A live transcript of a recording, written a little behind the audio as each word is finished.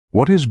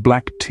What is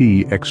black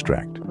tea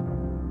extract?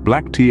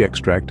 Black tea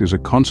extract is a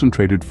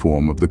concentrated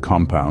form of the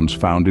compounds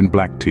found in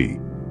black tea,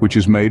 which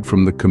is made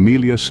from the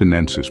Camellia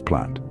sinensis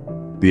plant.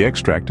 The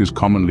extract is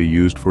commonly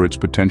used for its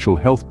potential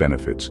health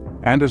benefits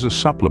and as a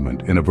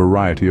supplement in a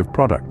variety of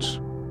products.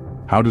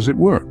 How does it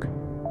work?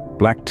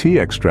 Black tea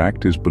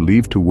extract is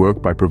believed to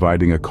work by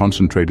providing a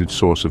concentrated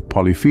source of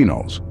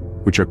polyphenols,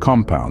 which are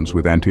compounds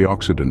with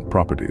antioxidant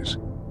properties.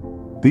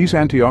 These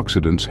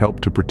antioxidants help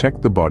to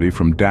protect the body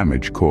from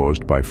damage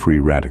caused by free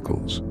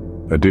radicals.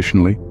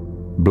 Additionally,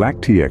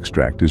 black tea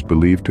extract is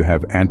believed to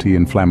have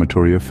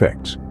anti-inflammatory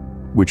effects,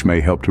 which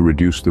may help to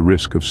reduce the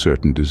risk of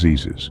certain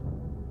diseases.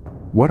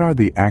 What are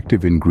the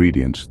active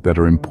ingredients that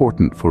are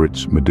important for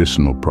its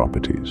medicinal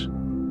properties?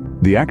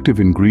 The active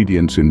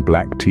ingredients in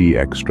black tea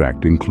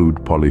extract include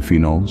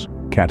polyphenols,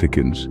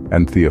 catechins,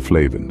 and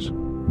theaflavins.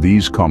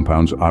 These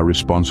compounds are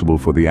responsible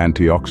for the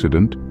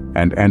antioxidant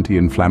and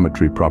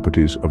anti-inflammatory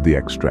properties of the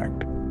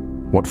extract.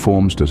 What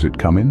forms does it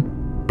come in?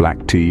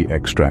 Black tea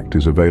extract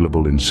is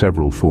available in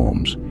several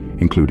forms,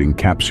 including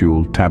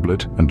capsule,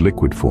 tablet, and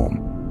liquid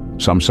form.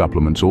 Some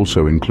supplements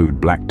also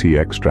include black tea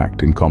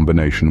extract in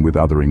combination with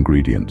other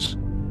ingredients,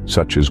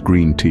 such as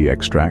green tea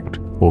extract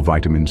or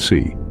vitamin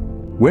C.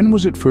 When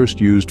was it first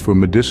used for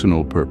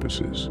medicinal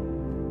purposes?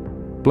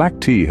 Black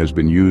tea has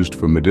been used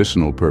for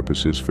medicinal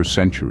purposes for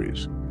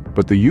centuries,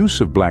 but the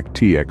use of black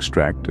tea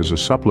extract as a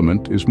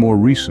supplement is more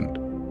recent.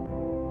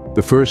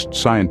 The first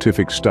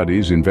scientific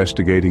studies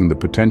investigating the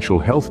potential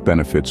health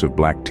benefits of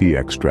black tea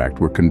extract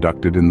were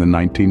conducted in the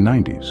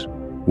 1990s.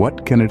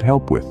 What can it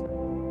help with?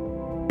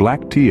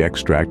 Black tea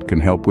extract can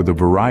help with a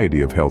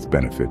variety of health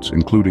benefits,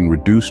 including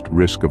reduced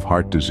risk of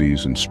heart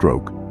disease and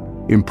stroke,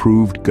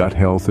 improved gut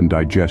health and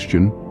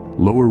digestion,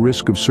 lower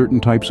risk of certain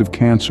types of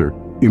cancer,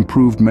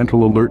 improved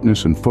mental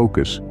alertness and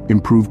focus,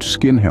 improved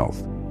skin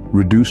health,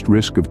 reduced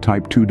risk of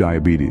type 2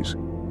 diabetes,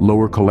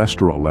 lower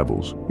cholesterol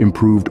levels,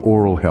 improved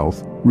oral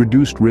health,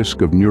 reduced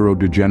risk of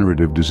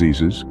neurodegenerative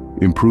diseases,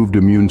 improved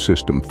immune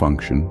system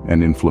function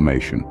and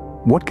inflammation.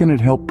 What can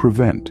it help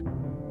prevent?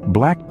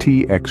 Black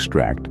tea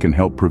extract can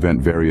help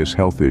prevent various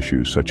health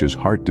issues such as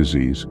heart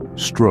disease,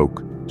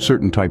 stroke,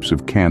 certain types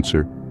of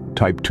cancer,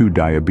 type 2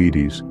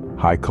 diabetes,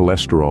 high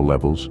cholesterol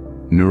levels,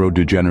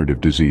 neurodegenerative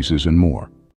diseases, and more.